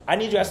I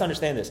need you guys to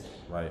understand this.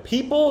 Right.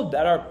 People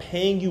that are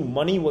paying you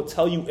money will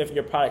tell you if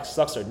your product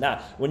sucks or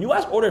not. When you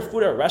guys order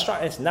food at a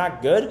restaurant and it's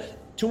not good,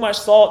 too much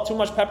salt, too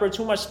much pepper,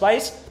 too much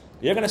spice,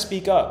 you're going to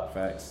speak up.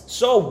 Facts.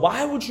 So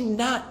why would you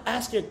not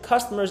ask your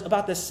customers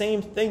about the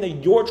same thing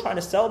that you're trying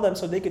to sell them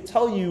so they could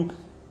tell you,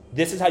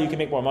 this is how you can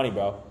make more money,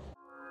 bro?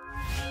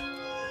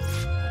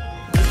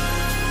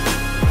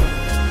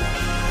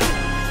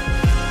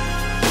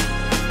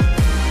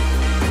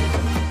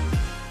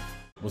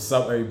 What's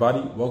up,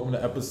 everybody? Welcome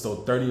to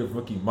episode 30 of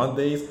Rookie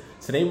Mondays.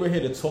 Today we're here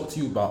to talk to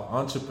you about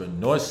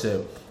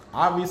entrepreneurship.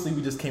 Obviously,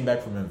 we just came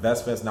back from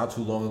InvestFest not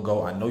too long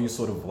ago. I know you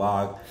saw the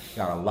vlog.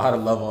 Got a lot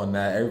of love on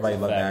that. Everybody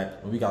loved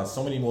that. And we got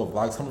so many more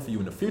vlogs coming for you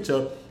in the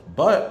future.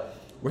 But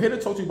we're here to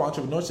talk to you about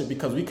entrepreneurship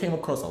because we came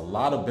across a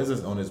lot of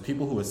business owners,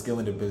 people who are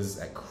scaling their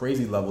business at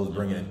crazy levels,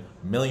 bringing in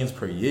millions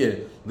per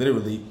year.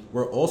 Literally,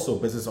 we're also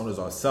business owners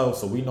ourselves,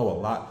 so we know a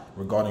lot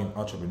regarding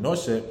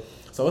entrepreneurship.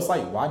 So it's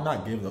like, why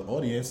not give the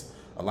audience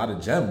a lot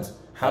of gems?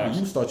 How do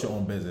you start your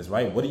own business,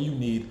 right? What do you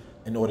need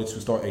in order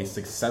to start a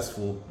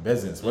successful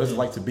business? What is it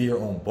like to be your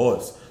own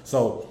boss?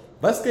 So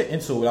let's get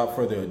into it without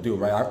further ado,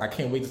 right? I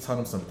can't wait to tell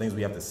them some things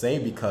we have to say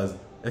because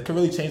it can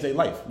really change their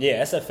life. Yeah,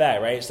 that's a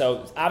fact, right?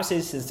 So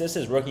obviously, since this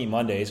is Rookie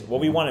Mondays,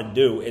 what we want to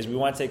do is we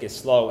want to take it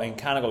slow and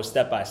kind of go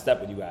step by step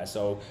with you guys.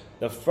 So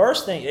the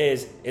first thing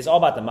is, it's all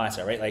about the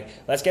mindset, right? Like,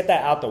 let's get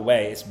that out the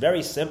way. It's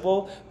very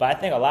simple, but I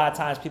think a lot of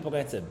times people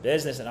get into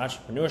business and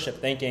entrepreneurship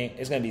thinking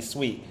it's going to be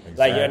sweet. Exactly.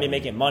 Like, you're going to be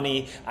making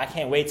money. I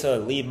can't wait to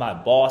leave my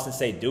boss and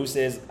say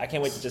deuces. I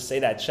can't wait to just say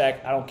that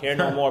check. I don't care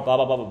no more, blah,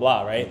 blah, blah, blah,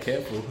 blah, right? Be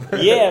careful.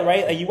 Yeah,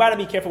 right? Like, you got to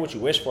be careful what you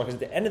wish for,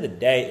 because at the end of the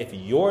day, if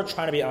you're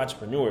trying to be an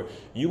entrepreneur,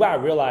 you got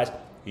to realize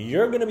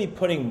you're going to be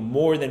putting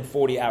more than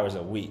 40 hours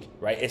a week,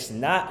 right? It's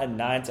not a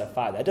 9 to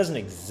 5. That doesn't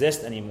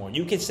exist anymore.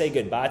 You can say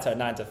goodbye to a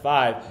 9 to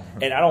 5,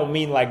 and I don't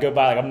mean like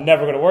goodbye, like I'm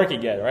never going to work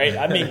again, right?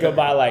 I mean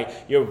goodbye like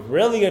you're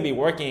really going to be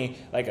working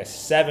like a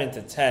 7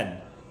 to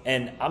 10.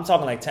 And I'm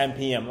talking like 10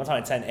 p.m. I'm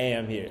talking 10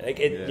 a.m. here. Like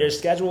your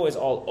schedule is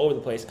all over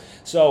the place.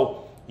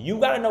 So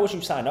you got to know what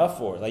you signed up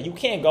for. Like, you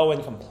can't go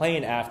and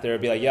complain after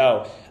and be like,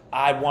 yo,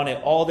 I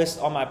wanted all this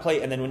on my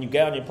plate, and then when you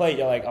get on your plate,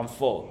 you're like, I'm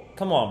full.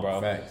 Come on, bro.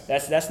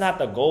 Facts. That's not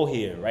the goal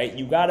here, right?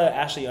 You got to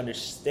actually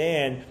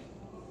understand,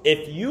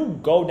 if you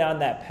go down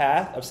that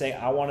path of saying,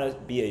 I want to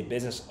be a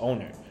business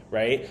owner,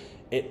 right?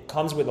 It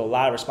comes with a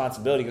lot of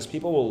responsibility because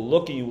people will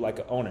look at you like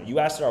an owner. You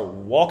got to start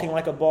walking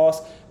like a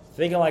boss,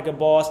 thinking like a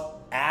boss,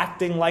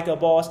 acting like a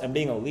boss, and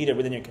being a leader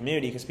within your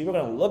community, because people are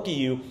going to look at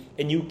you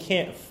and you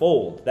can't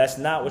fold. That's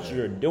not what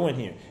you're doing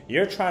here.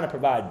 You're trying to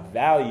provide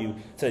value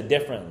to a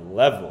different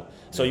level.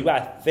 So you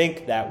got to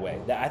think that way.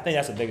 I think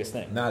that's the biggest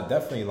thing. Nah,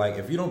 definitely. Like,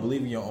 if you don't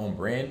believe in your own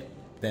brand,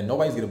 then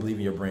nobody's going to believe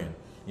in your brand.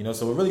 You know,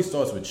 so it really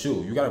starts with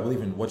you. You got to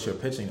believe in what you're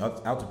pitching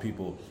out to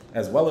people,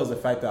 as well as the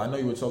fact that I know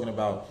you were talking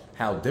about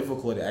how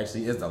difficult it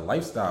actually is, the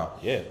lifestyle.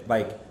 Yeah.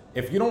 Like,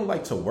 if you don't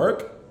like to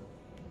work,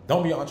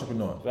 don't be an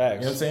entrepreneur. Facts. You know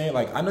what I'm saying?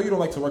 Like, I know you don't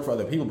like to work for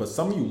other people, but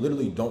some of you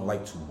literally don't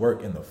like to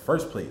work in the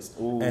first place.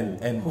 Ooh. And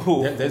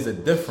there's a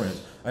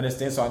difference.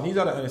 Understand? So I need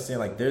y'all to understand,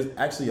 like, there's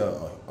actually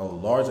a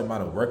large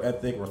amount of work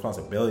ethic,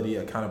 responsibility,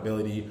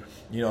 accountability.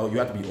 You know, you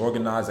have to be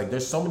organized. Like,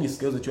 there's so many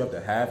skills that you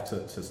have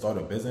to start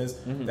a business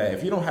that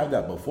if you don't have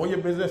that before your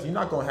business, you're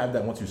not going to have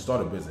that once you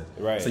start a business.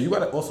 Right. So you got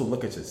to also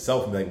look at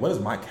yourself and be like, what is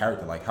my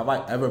character like? Have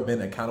I ever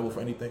been accountable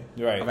for anything?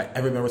 Right. Have I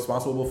ever been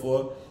responsible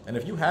before? And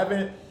if you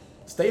haven't,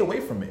 stay away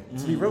from it,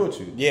 to be real with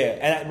you. Yeah,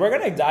 and we're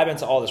going to dive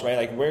into all this, right?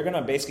 Like, we're going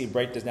to basically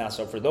break this down.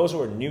 So for those who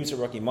are new to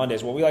Rookie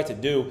Mondays, what we like to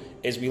do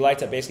is we like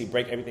to basically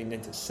break everything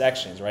into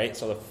sections, right?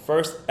 So the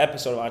first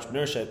episode of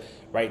entrepreneurship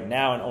right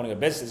now and owning a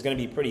business is going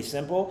to be pretty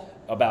simple.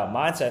 About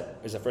mindset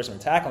is the first one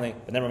we're tackling,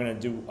 but then we're going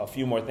to do a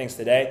few more things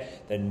today.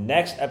 The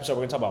next episode, we're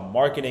going to talk about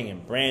marketing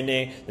and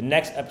branding. The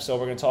next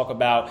episode, we're going to talk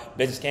about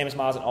business canvas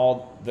models and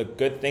all the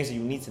good things that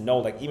you need to know,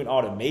 like even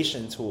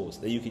automation tools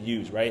that you could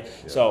use, right?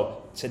 Yeah.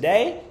 So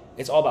today,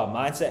 it's all about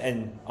mindset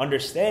and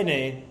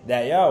understanding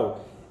that,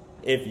 yo,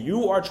 if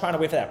you are trying to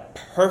wait for that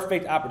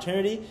perfect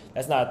opportunity,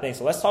 that's not a thing.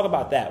 So let's talk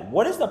about that.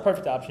 What does the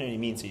perfect opportunity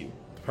mean to you?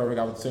 Perfect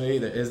opportunity?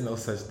 There is no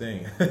such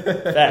thing.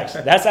 Facts.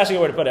 That's actually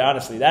a way to put it,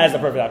 honestly. That is the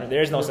perfect opportunity.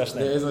 There is no such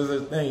thing. There is no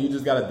such thing. You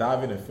just got to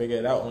dive in and figure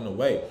it out on the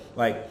way.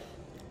 Like,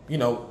 you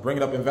know,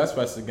 bringing up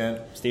InvestFest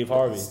again. Steve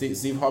Harvey.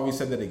 Steve Harvey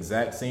said that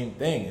exact same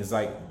thing. It's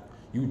like,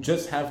 you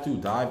just have to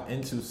dive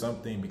into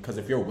something, because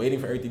if you're waiting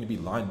for everything to be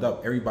lined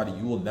up, everybody,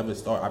 you will never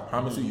start. I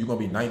promise you, you're going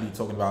to be 90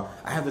 talking about,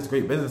 I have this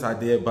great business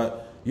idea,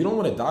 but you don't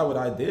want to die with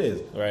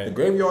ideas. Right. The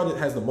graveyard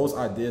has the most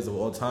ideas of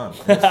all time.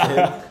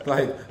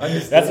 Like,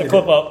 that's a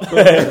clip up.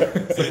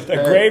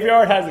 The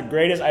graveyard has the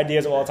greatest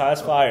ideas of all time.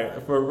 That's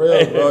fire. For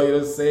real, bro. You know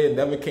what I'm saying?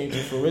 Never came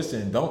to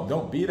fruition.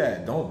 Don't be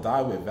that. Don't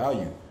die with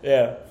value.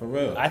 Yeah. For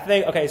real. I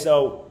think, okay,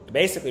 so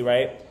basically,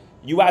 right,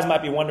 you guys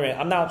might be wondering,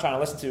 I'm not trying to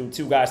listen to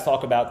two guys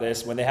talk about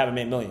this when they haven't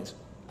made millions.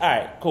 All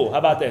right, cool. How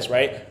about this,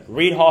 right?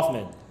 Reid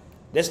Hoffman.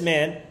 This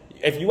man,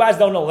 if you guys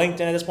don't know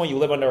LinkedIn at this point, you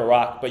live under a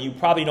rock, but you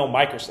probably know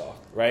Microsoft,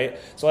 right?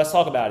 So let's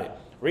talk about it.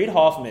 Reid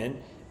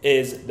Hoffman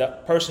is the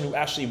person who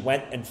actually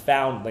went and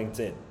found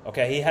LinkedIn.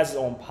 Okay, he has his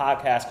own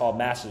podcast called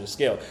Masters of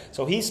Skill.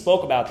 So he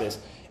spoke about this,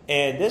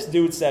 and this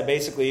dude said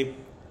basically,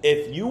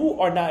 if you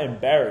are not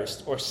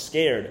embarrassed or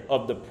scared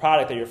of the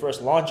product that you're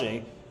first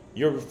launching,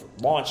 you're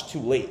launched too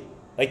late.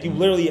 Like you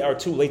literally are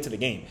too late to the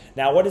game.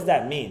 Now, what does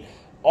that mean?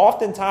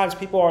 Oftentimes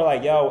people are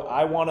like, yo,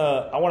 I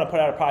wanna put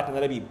out a product and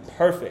let it be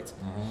perfect.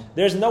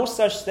 There's no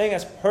such thing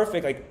as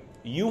perfect. Like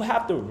you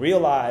have to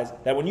realize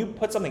that when you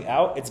put something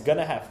out, it's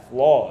gonna have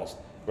flaws,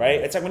 right?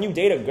 It's like when you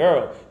date a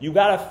girl, you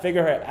gotta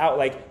figure her out.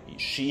 Like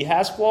she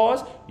has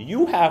flaws,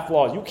 you have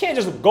flaws. You can't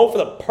just go for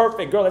the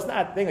perfect girl. That's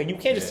not a thing. Like you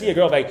can't just see a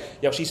girl like,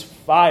 yo, she's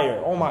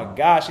fire. Oh my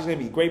gosh, she's gonna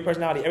be great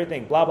personality,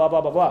 everything, blah, blah, blah,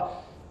 blah, blah.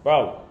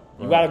 Bro,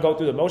 you got to go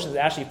through the motions and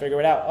actually figure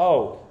it out.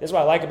 Oh, this is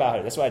what I like about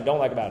her. This is what I don't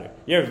like about her.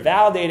 You're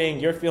validating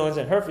your feelings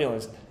and her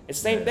feelings. It's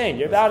the same thing.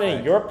 You're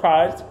validating your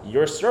product,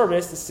 your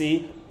service to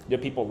see do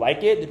people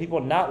like it, do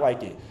people not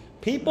like it.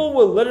 People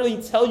will literally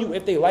tell you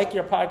if they like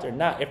your product or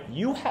not. If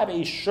you have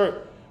a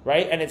shirt,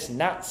 right, and it's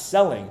not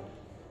selling,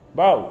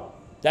 bro,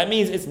 that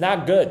means it's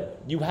not good.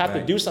 You have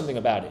to do something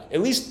about it.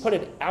 At least put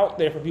it out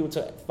there for people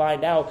to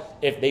find out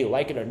if they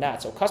like it or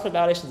not. So customer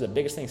validation is the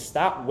biggest thing.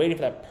 Stop waiting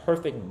for that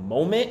perfect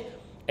moment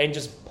and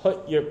just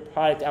put your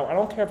product out. I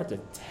don't care if it's a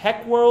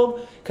tech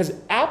world, because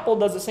Apple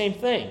does the same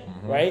thing,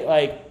 right?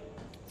 Like,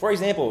 for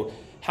example,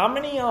 how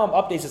many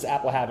updates does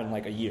Apple have in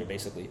like a year,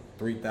 basically?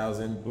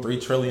 3,000, 3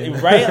 trillion.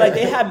 Right? Like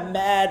they have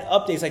mad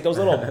updates, like those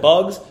little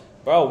bugs.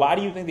 Bro, why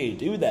do you think they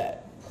do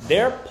that?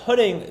 They're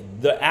putting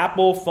the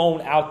Apple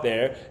phone out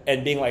there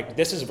and being like,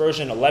 this is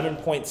version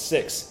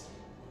 11.6.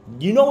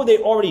 You know, they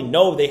already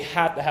know they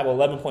have to have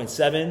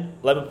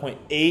 11.7,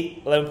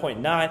 11.8,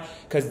 11.9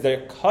 because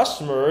their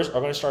customers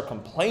are going to start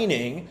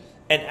complaining,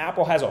 and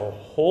Apple has a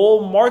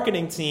whole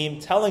marketing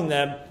team telling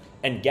them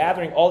and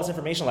gathering all this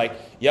information like,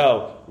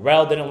 yo,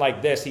 Rel didn't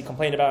like this. He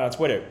complained about it on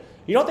Twitter.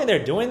 You don't think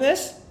they're doing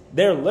this?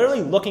 They're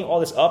literally looking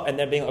all this up and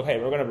then being, okay,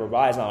 we're going to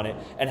revise on it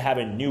and have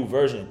a new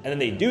version. And then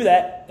they do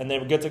that, and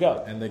they're good to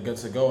go. And they're good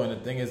to go. And the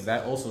thing is,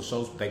 that also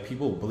shows like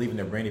people believe in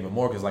their brand even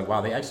more because, like, wow,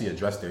 they actually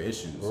address their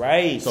issues.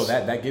 Right. So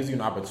that gives you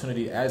an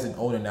opportunity as an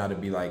owner now to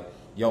be like,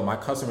 yo, my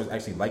customers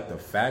actually like the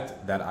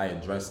fact that I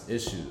address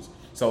issues.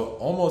 So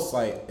almost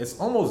like it's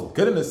almost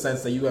good in the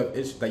sense that you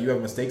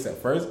have mistakes at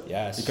first.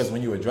 Yes. Because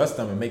when you address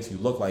them, it makes you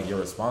look like you're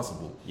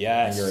responsible.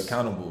 Yes. And you're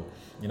accountable.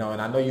 You know,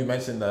 and I know you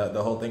mentioned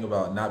the whole thing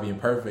about not being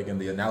perfect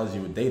and the analogy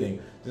with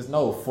dating. Just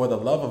know, for the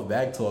love of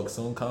bag talk,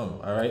 soon come.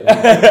 All right,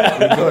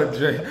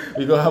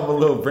 we go have a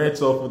little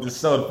branch off with the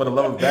show for the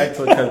love of bag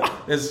talk, because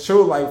it's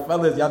true. Like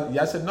fellas,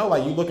 y'all should know.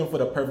 Like you looking for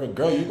the perfect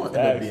girl, you want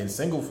to end up being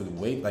single for the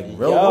wait, like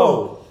real.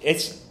 Yo,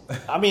 it's.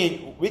 I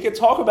mean, we could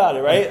talk about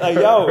it, right? Like,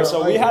 yo,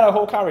 so we had a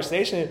whole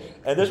conversation,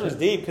 and this was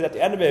deep because at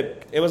the end of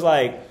it, it was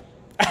like.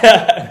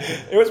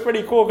 It was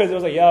pretty cool because it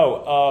was like,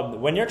 yo,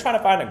 when you're trying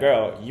to find a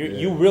girl,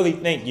 you really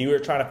think you were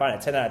trying to find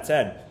a 10 out of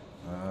 10.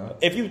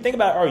 If you think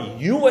about it, are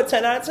you a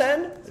 10 out of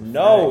 10?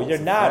 No, you're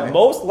not. Right.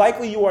 Most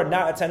likely you are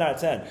not a 10 out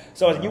of 10.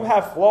 So you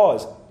have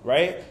flaws,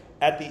 right?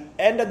 At the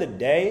end of the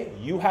day,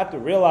 you have to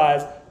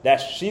realize that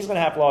she's going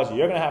to have flaws,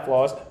 you're going to have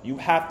flaws. You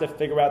have to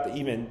figure out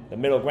the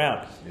middle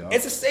ground. Yep.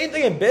 It's the same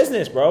thing in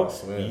business, bro.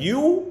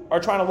 You are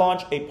trying to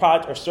launch a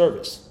product or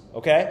service.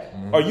 Okay?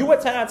 Are you a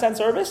 10 out of 10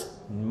 service?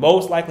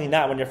 Most likely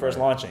not when you're first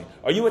launching.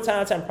 Are you a 10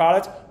 out of 10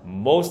 product?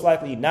 Most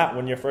likely not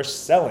when you're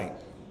first selling.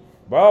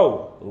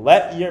 Bro,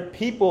 let your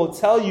people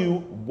tell you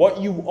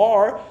what you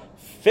are,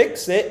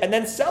 fix it, and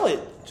then sell it.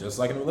 Just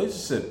like in a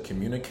relationship,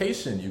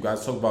 communication. You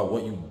guys talk about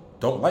what you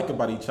don't like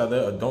about each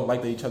other or don't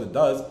like that each other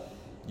does.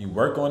 You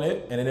work on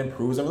it, and it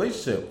improves the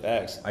relationship.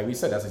 Facts. Like we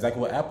said, that's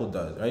exactly what Apple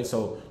does, right?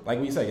 So, like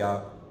we said,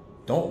 y'all,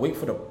 don't wait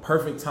for the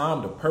perfect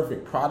time, the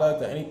perfect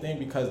product or anything,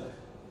 because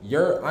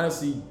you're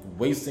honestly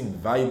wasting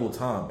valuable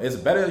time. It's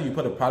better you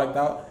put a product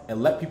out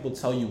and let people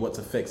tell you what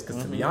to fix.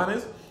 Because to be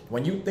honest,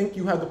 when you think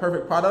you have the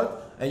perfect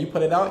product and you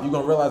put it out, you're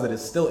going to realize that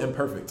it's still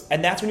imperfect.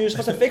 And that's when you're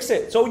supposed to fix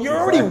it. So you're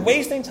already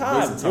wasting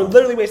time. You're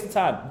literally wasting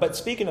time. But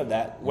speaking of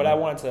that, what I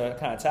wanted to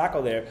kind of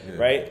tackle there,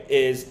 right,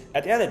 is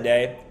at the end of the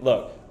day,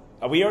 look,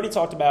 we already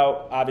talked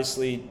about,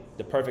 obviously,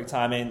 the perfect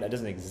timing. That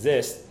doesn't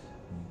exist.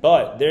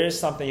 But there is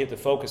something you have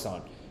to focus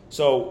on.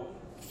 So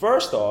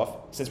first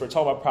off, since we're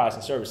talking about products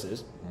and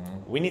services,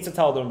 we need to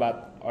tell them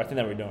about our thing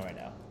that we're doing right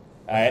now.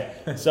 All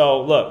right?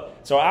 So look,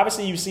 so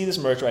obviously you see this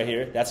merch right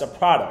here. That's a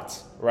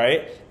product,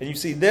 right? And you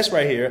see this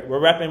right here. We're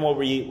repping what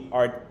we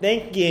are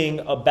thinking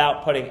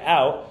about putting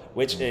out,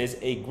 which is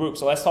a group.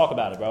 So let's talk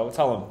about it, bro.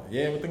 Tell them.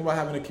 Yeah, we're thinking about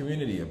having a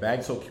community, a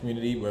Bag Talk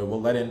community where we'll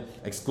let in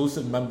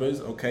exclusive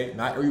members, okay?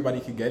 Not everybody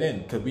can get in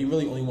because we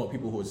really only want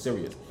people who are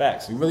serious.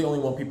 Facts. We really only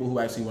want people who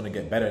actually want to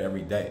get better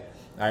every day.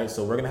 All right,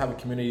 so we're going to have a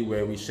community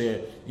where we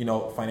share,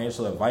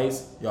 financial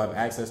advice. You'll have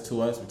access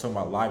to us. We're talking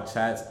about live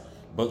chats,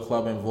 book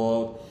club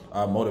involved,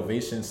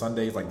 motivation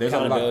Sundays. Like there's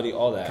accountability, a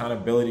lot, all that.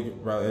 Accountability,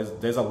 bro.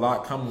 There's a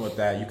lot coming with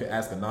that. You can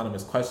ask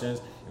anonymous questions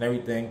and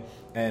everything.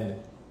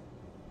 And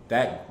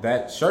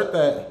that shirt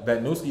that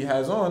Newski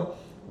has on,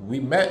 we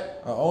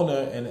met an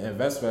owner in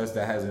InvestFest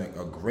that has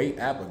a great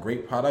app, a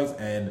great product,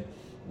 and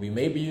we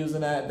may be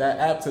using that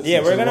app to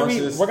we're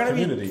gonna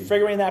community. be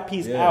figuring that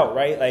piece out,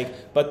 right?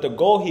 Like, but the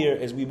goal here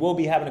is we will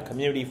be having a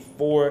community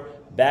for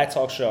Bag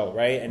Talk Show,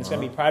 right? And it's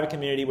gonna be a private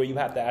community where you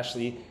have to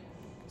actually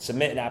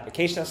submit an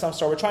application of some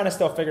sort. We're trying to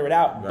still figure it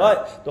out,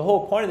 but the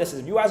whole point of this is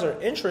if you guys are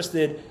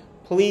interested,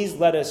 please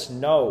let us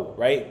know,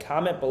 right?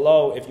 Comment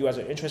below if you guys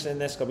are interested in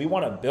this because we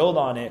want to build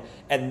on it.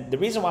 And the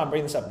reason why I'm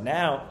bringing this up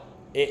now,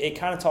 it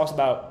kind of talks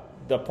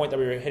about the point that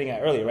we were hitting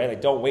at earlier, right?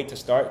 Like, don't wait to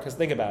start, because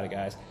think about it,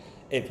 guys.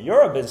 If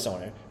you're a business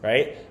owner,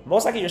 right,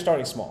 most likely you're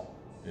starting small,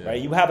 right?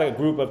 You have like a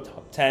group of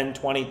 10,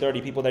 20,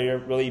 30 people that you're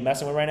really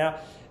messing with right now.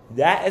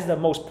 That is the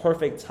most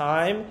perfect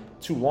time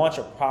to launch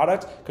a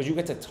product because you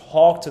get to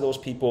talk to those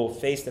people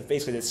face to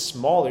face because it's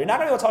smaller. You're not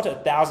going to go talk to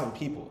 1,000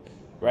 people,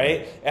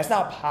 right? That's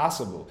not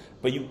possible.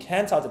 But you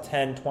can talk to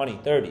 10, 20,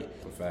 30.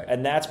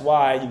 And that's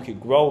why you could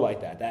grow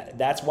like that.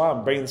 That's why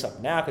I'm bringing this up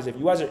now, because if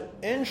you guys are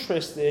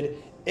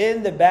interested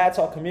in the Bag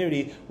Talk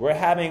community, we're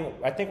having,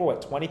 I think we're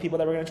 20 people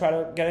that we're going to try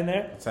to get in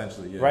there?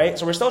 Essentially, yeah. Right?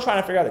 So we're still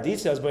trying to figure out the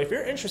details, but if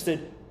you're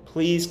interested,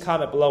 please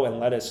comment below and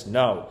let us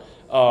know.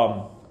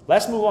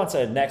 Let's move on to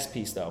the next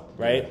piece though,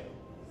 right?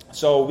 Yeah.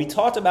 So we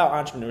talked about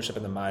entrepreneurship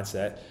and the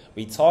mindset.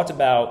 We talked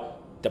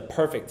about the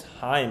perfect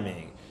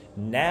timing.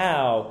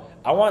 Now,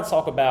 I want to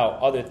talk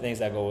about other things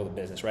that go with the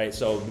business, right?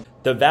 So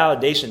the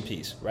validation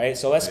piece, right?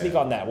 So let's speak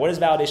on that. What does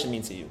validation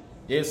mean to you?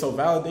 Yeah, so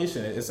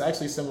validation, it's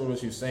actually similar to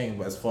what you're saying,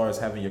 but as far as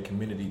having your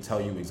community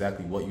tell you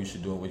exactly what you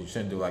should do and what you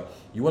shouldn't do, like,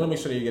 you want to make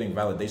sure that you're getting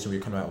validation when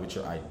you're coming out with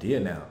your idea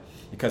now.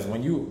 Because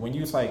when you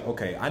it's like,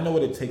 okay, I know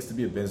what it takes to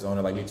be a business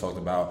owner, like we talked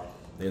about,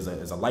 there's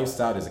a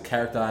lifestyle, there's a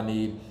character I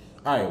need.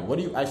 All right, what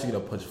are you actually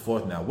going to push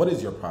forth now? What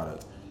is your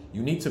product?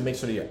 You need to make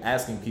sure that you're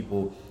asking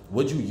people,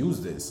 would you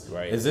use this?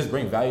 Right. Is this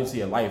bring value to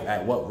your life?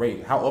 At what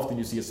rate? How often do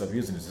you see yourself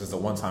using this? Is this a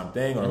one-time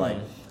thing, or like,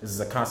 is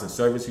this a constant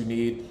service you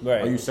need?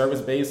 Right. Are you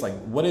service-based? Like,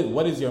 what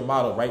is your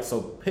model, right?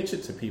 So pitch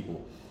it to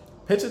people.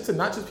 Pitch it to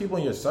not just people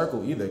in your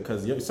circle either,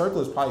 because your circle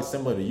is probably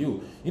similar to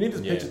you. You need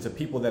to pitch it to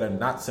people that are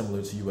not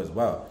similar to you as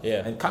well.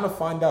 Yeah. And kind of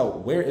find out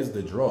where is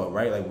the draw,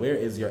 right? Like, where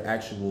is your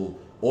actual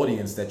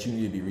audience that you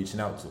need to be reaching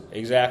out to?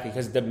 Exactly,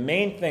 because the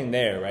main thing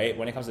there, right,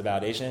 when it comes to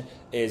validation,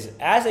 is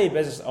as a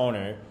business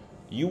owner,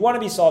 you want to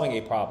be solving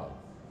a problem,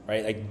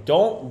 right? Like,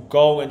 don't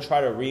go and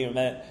try to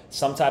reinvent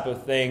some type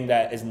of thing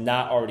that is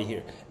not already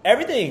here.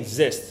 Everything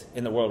exists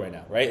in the world right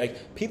now, right?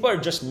 Like, people are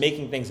just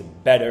making things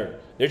better.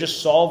 They're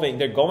just solving,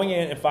 they're going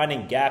in and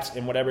finding gaps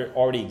in whatever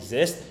already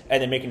exists, and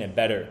they're making it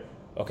better,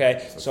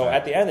 okay? So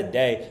at the end of the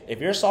day,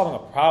 if you're solving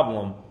a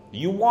problem,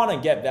 you want to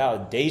get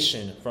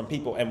validation from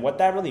people. And what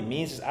that really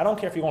means is, I don't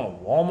care if you're going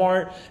to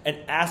Walmart and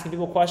asking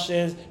people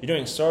questions, you're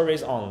doing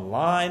surveys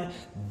online.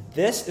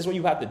 This is what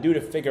you have to do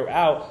to figure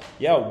out,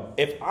 yo,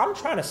 if I'm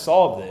trying to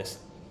solve this,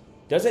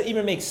 does it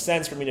even make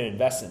sense for me to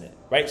invest in it,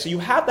 right? So you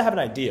have to have an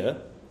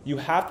idea. You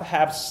have to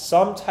have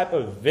some type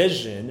of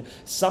vision,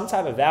 some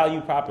type of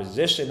value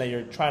proposition that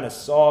you're trying to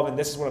solve, and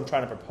this is what I'm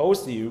trying to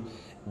propose to you.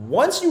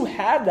 Once you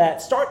have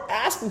that, start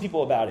asking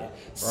people about it.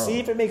 Bro. See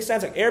if it makes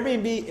sense. Like,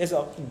 Airbnb is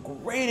a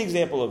great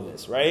example of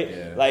this, right?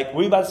 Yeah. Like,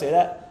 were you about to say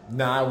that?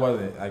 Nah, I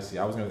wasn't. Actually,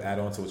 I was going to add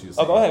on to what you were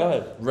saying. Oh, go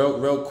ahead.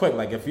 Real quick,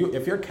 like, if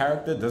your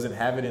character doesn't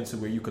have it into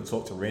where you could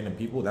talk to random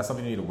people, that's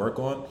something you need to work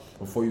on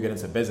before you get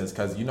into business.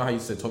 Because you know how you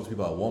said talk to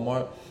people at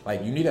Walmart?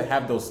 Like, you need to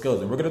have those skills.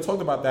 And we're going to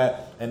talk about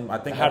that. And I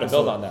think how to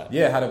build on that.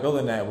 Yeah, how to build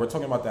on that. We're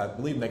talking about that, I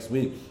believe, next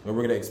week, where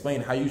we're going to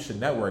explain how you should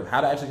network,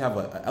 how to actually have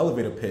an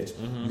elevator pitch.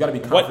 You got to be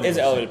confident. What is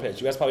an elevator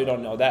pitch? You guys probably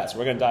don't know that, so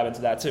we're going to dive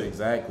into that too.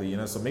 Exactly. You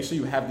know, so make sure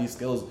you have these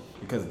skills,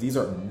 because these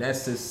are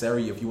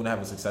necessary if you want to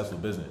have a successful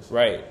business.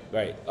 Right.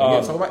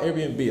 Talk about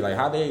Airbnb, like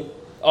how they...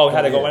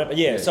 how they go in.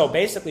 Yeah, so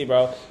basically,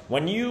 bro,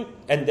 when you...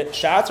 And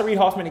shout out to Reid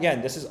Hoffman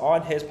again. This is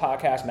on his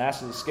podcast,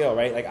 Master the Skill,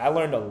 right? Like, I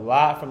learned a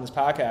lot from this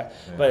podcast.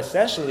 Yeah. But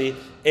essentially,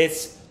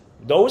 it's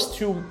those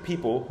two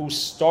people who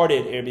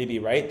started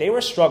Airbnb, right? They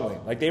were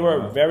struggling. Like, they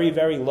were very,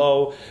 very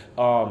low.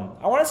 I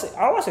don't want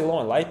to say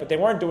low in life, but they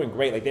weren't doing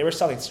great. Like, they were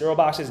selling cereal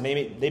boxes. They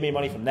made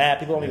money from that.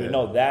 People don't even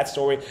know that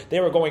story. They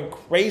were going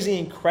crazy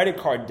in credit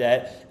card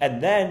debt.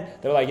 And then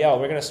they were like, yo,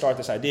 we're going to start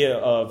this idea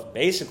of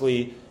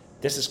basically,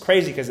 this is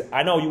crazy because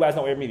I know you guys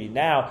know Airbnb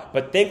now,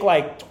 but think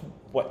like,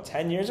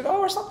 10 years ago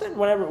or something?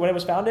 When it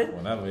was founded?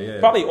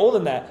 Probably older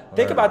than that.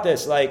 Think about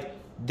this. Like,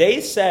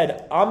 they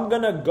said, I'm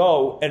going to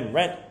go and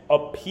rent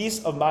a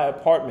piece of my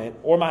apartment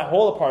or my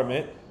whole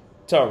apartment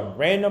to a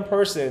random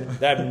person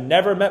that I've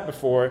never met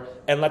before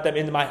and let them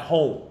into my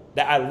home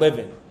that I live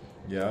in.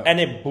 Yeah. And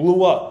it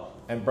blew up.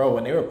 And bro,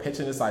 when they were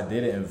pitching this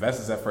idea to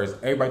investors at first,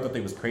 everybody thought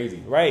they was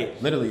crazy.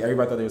 Right. Literally,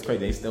 everybody thought they was crazy.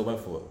 They still went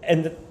for it.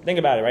 And think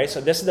about it, right?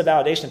 So this is the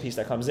validation piece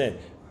that comes in.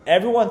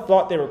 Everyone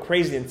thought they were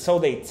crazy until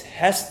they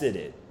tested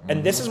it.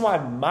 And this is why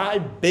my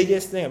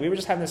biggest thing, we were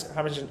just having this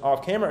conversation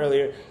off camera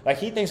earlier, like,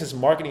 he thinks it's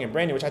marketing and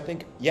branding, which I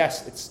think,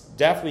 yes, it's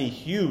definitely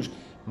huge.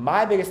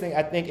 My biggest thing,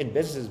 I think, in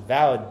business is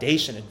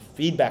validation and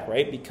feedback,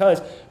 right? Because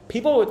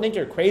people would think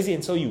you're crazy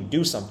until you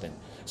do something.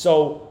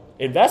 So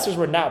investors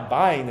were not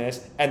buying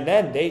this, and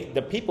then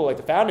the people, like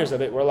the founders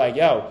of it, were like,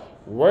 yo,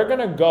 we're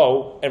going to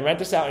go and rent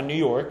this out in New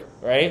York,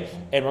 right?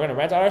 And we're going to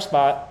rent out our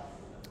spot,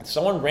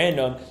 someone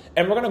random,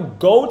 and we're going to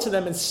go to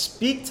them and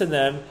speak to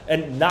them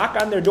and knock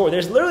on their door.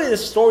 There's literally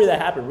this story that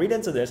happened. Read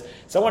into this.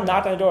 Someone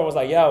knocked on the door and was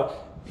like, yo,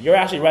 you're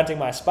actually renting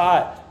my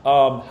spot.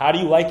 How do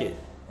you like it?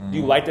 Do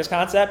you like this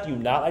concept? Do you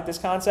not like this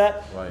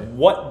concept? Right.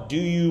 What do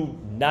you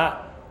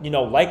not,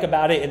 like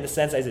about it in the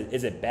sense,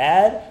 is it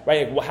bad?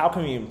 Right? Like, how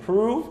can we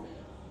improve?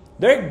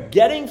 They're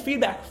getting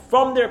feedback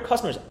from their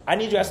customers. I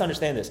need you guys to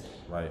understand this.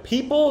 Right.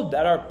 People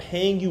that are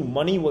paying you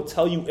money will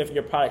tell you if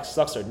your product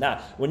sucks or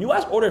not. When you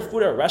guys order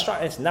food at a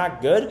restaurant and it's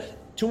not good,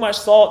 too much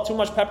salt, too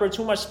much pepper,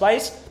 too much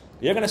spice,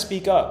 you're going to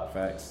speak up.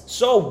 Facts.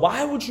 So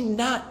why would you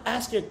not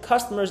ask your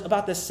customers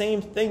about the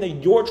same thing that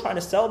you're trying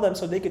to sell them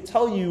so they could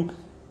tell you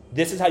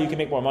this is how you can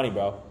make more money,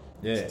 bro?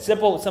 Yeah.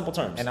 Simple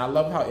terms. And I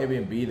love how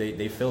Airbnb,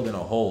 they filled in a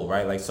hole,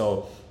 right? Like,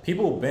 so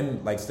people have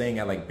been like staying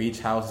at like beach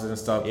houses and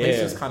stuff,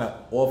 places kind of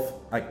off,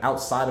 like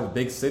outside of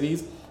big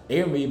cities.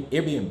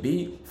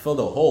 Airbnb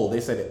filled a hole. They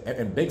said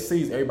in big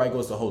cities, everybody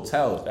goes to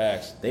hotels.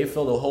 Facts. They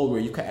filled a hole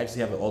where you can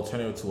actually have an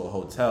alternative to a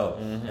hotel.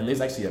 And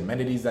there's actually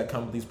amenities that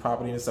come with these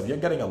properties and stuff. You're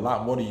getting a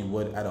lot more than you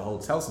would at a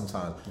hotel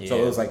sometimes. Yeah.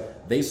 So it was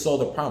like, they saw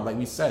the problem. Like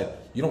we said,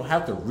 you don't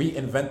have to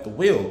reinvent the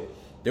wheel.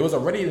 There was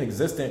already an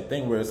existing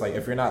thing where it's like,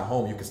 if you're not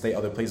home, you can stay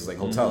other places like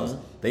hotels.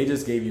 They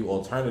just gave you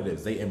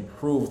alternatives. They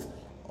improved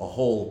a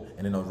hole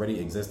in an already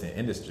existing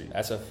industry.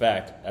 That's a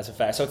fact. That's a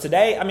fact. So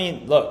today, I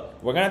mean,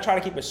 look, we're going to try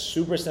to keep it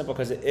super simple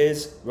because it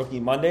is Rookie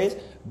Mondays.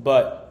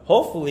 But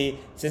hopefully,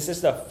 since this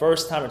is the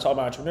first time we're talking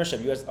about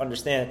entrepreneurship, you guys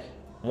understand,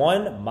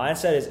 one,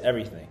 mindset is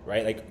everything,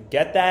 right? Like,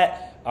 get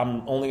that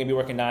I'm only going to be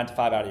working 9 to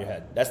 5 out of your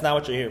head. That's not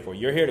what you're here for.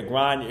 You're here to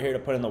grind. You're here to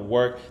put in the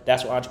work.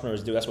 That's what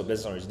entrepreneurs do. That's what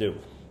business owners do.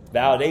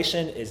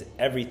 Validation is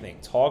everything.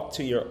 Talk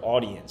to your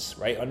audience,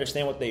 right?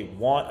 Understand what they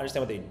want,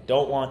 understand what they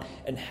don't want,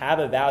 and have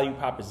a value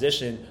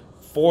proposition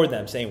for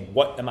them, saying,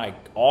 what am I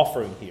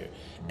offering here?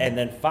 And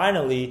then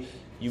finally,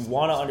 you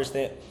want to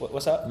understand,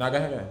 what's up? No, go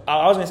ahead.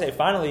 I was going to say,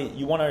 finally,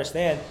 you want to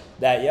understand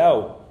that,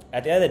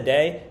 at the end of the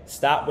day,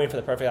 stop waiting for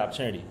the perfect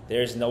opportunity.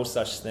 There's no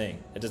such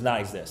thing. It does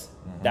not exist.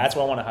 That's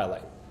what I want to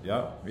highlight.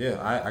 Yeah,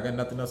 I got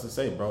nothing else to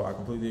say, bro. I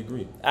completely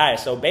agree. All right,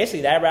 so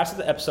basically that wraps up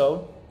the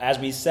episode. As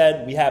we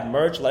said, we have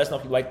merch. Let us know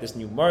if you like this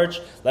new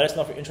merch. Let us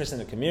know if you're interested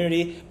in the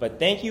community. But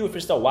thank you if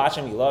you're still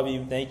watching. We love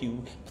you. Thank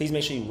you. Please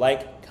make sure you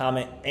like,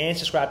 comment, and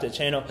subscribe to the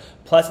channel.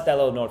 Plus, hit that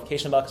little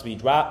notification bell because we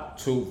drop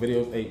 2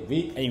 videos a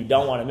week. and you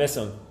don't want to miss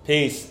them.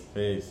 Peace.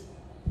 Peace.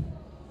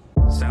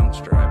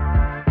 Soundstripe.